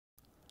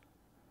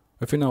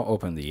If we now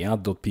open the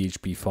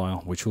add.php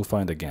file, which we'll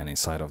find again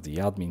inside of the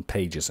admin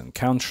pages and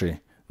country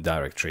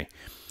directory,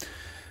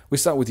 we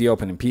start with the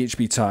opening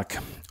PHP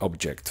tag,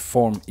 object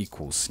form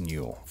equals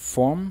new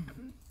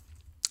form.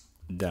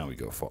 Then we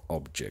go for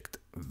object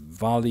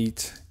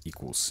valid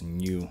equals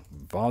new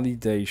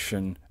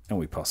validation, and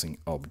we're passing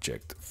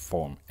object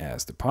form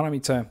as the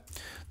parameter.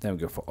 Then we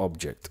go for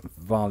object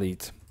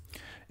valid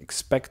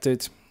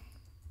expected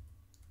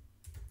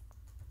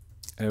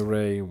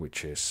array,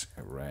 which is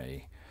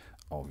array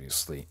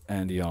obviously,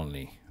 and the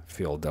only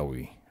field that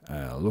we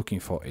are looking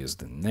for is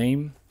the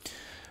name.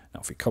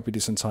 Now if we copy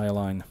this entire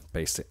line,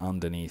 paste it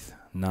underneath,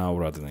 now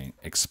rather than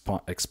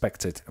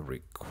expected,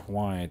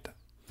 required,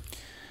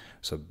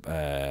 so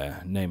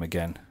name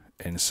again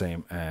in the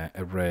same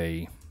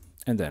array,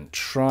 and then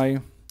try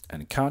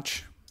and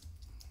catch,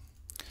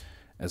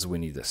 as we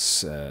need a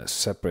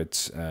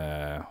separate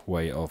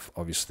way of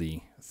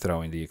obviously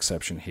throwing the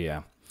exception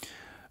here,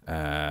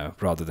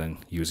 rather than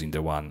using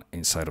the one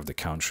inside of the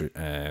country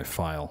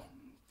file.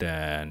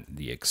 Then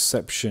the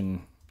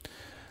exception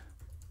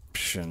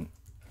option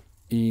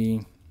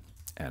E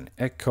and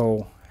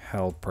echo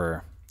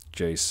helper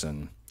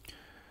JSON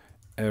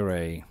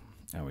array,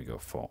 and we go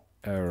for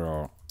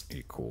error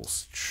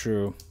equals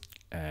true,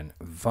 and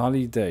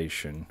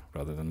validation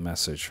rather than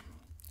message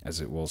as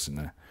it was in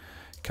a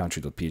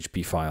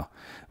country.php file,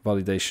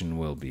 validation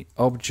will be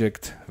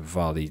object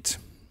valid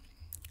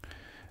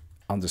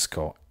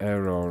underscore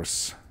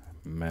errors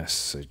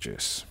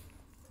messages,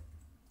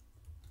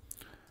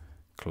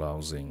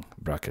 closing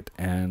bracket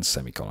and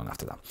semicolon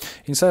after that.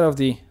 Inside of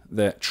the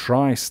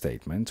try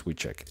statement, we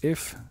check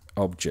if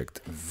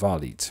object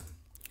valid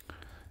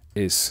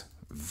is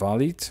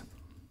valid,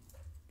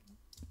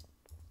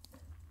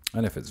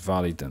 and if it's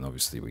valid, then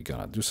obviously we're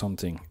gonna do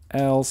something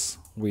else.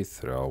 We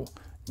throw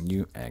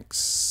new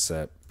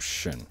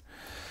exception,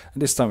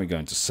 and this time we're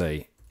going to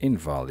say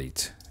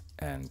invalid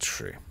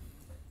entry.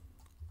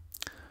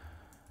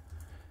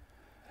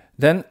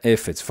 Then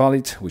if it's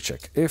valid, we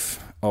check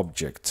if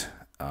object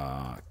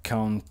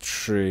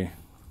country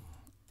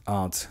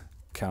add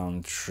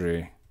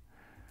country,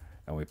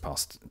 and we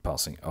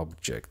passing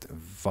object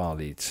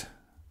valid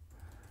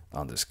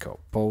underscore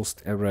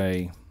post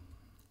array.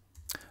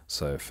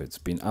 So if it's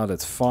been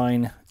added,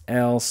 fine,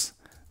 else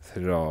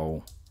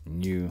throw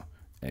new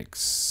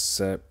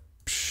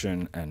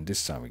exception, and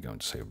this time we're going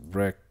to say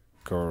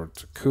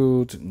record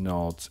could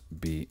not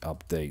be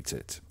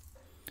updated.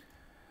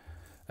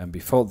 And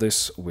before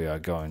this, we are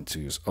going to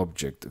use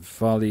object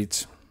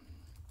valid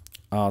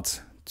add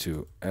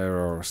to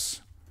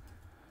errors,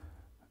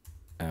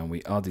 and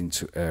we add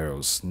into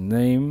errors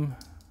name,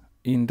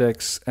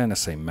 index, and the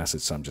same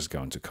message. So I'm just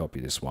going to copy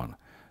this one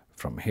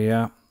from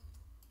here,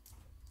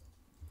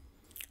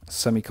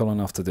 semicolon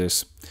after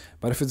this.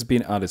 But if it's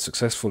been added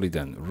successfully,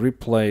 then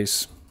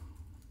replace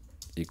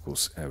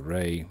equals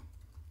array,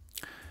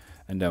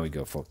 and then we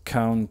go for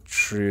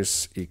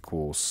countries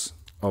equals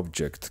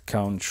object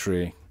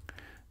country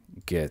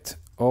get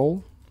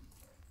all,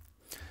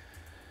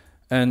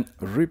 and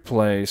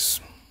replace,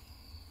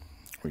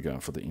 we're going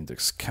for the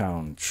index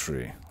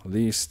country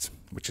list,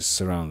 which is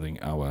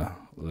surrounding our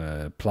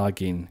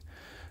plugin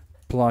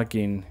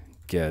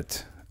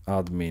get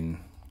admin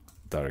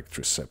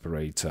directory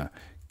separator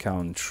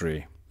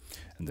country,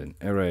 and then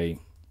array,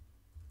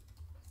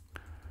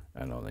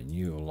 and on a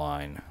new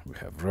line we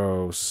have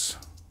rows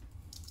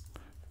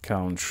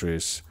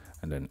countries,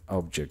 and then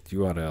object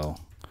URL,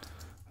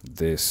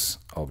 this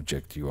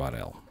object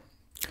URL.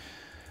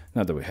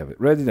 Now that we have it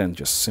ready, then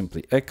just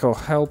simply echo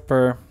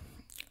helper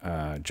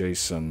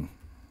JSON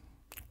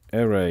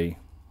array,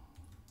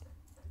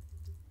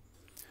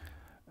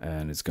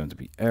 and it's going to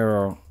be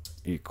error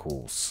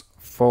equals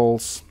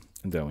false,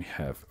 and then we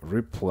have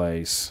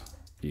replace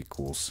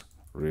equals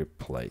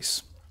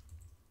replace.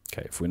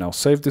 Okay, if we now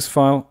save this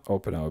file,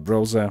 open our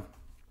browser,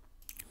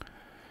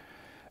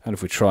 and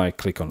if we try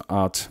click on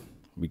add,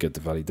 we get the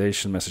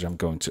validation message. I'm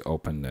going to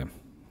open the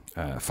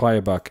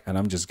Fireback, and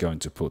I'm just going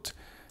to put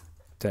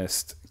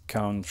test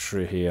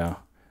country here,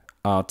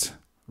 add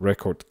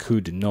record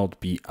could not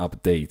be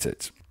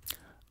updated.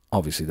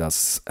 Obviously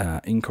that's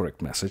incorrect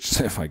message,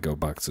 so if I go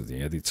back to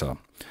the editor,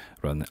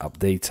 run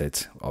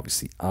updated,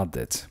 obviously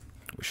added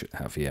we should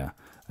have here,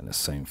 and the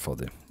same for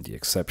the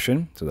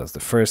exception. So that's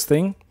the first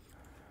thing.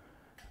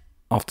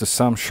 After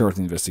some short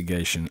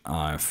investigation,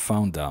 I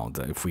found out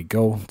that if we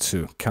go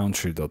to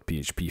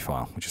country.php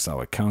file, which is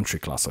our country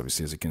class,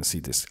 obviously, as you can see,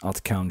 this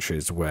add country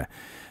is where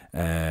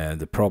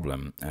the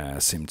problem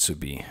seemed to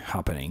be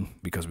happening,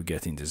 because we're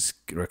getting this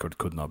record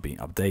could not be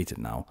updated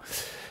now.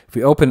 If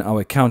we open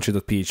our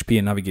country.php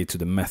and navigate to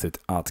the method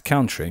add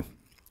country,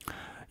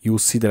 you'll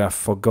see that I've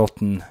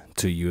forgotten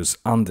to use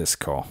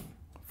underscore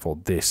for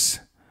this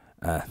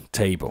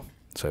table.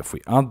 So if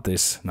we add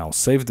this, now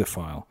save the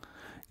file,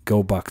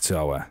 go back to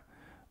our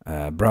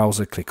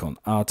browser, click on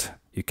add,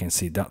 you can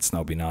see that's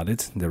now been added.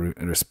 The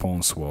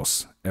response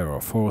was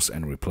error false,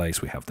 and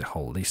replace, we have the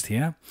whole list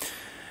here.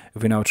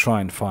 If we now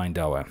try and find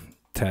our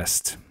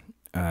test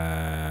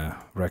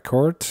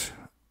record,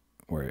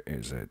 where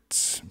is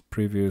it?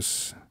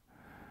 previous,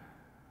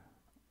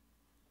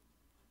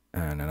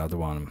 and another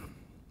one.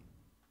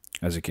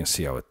 As you can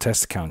see, our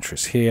test counter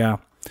is here.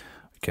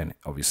 We can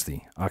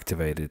obviously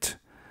activate it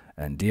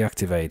and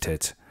deactivate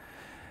it.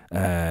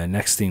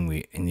 Next thing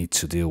we need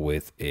to deal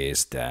with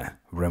is the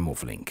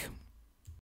remove link.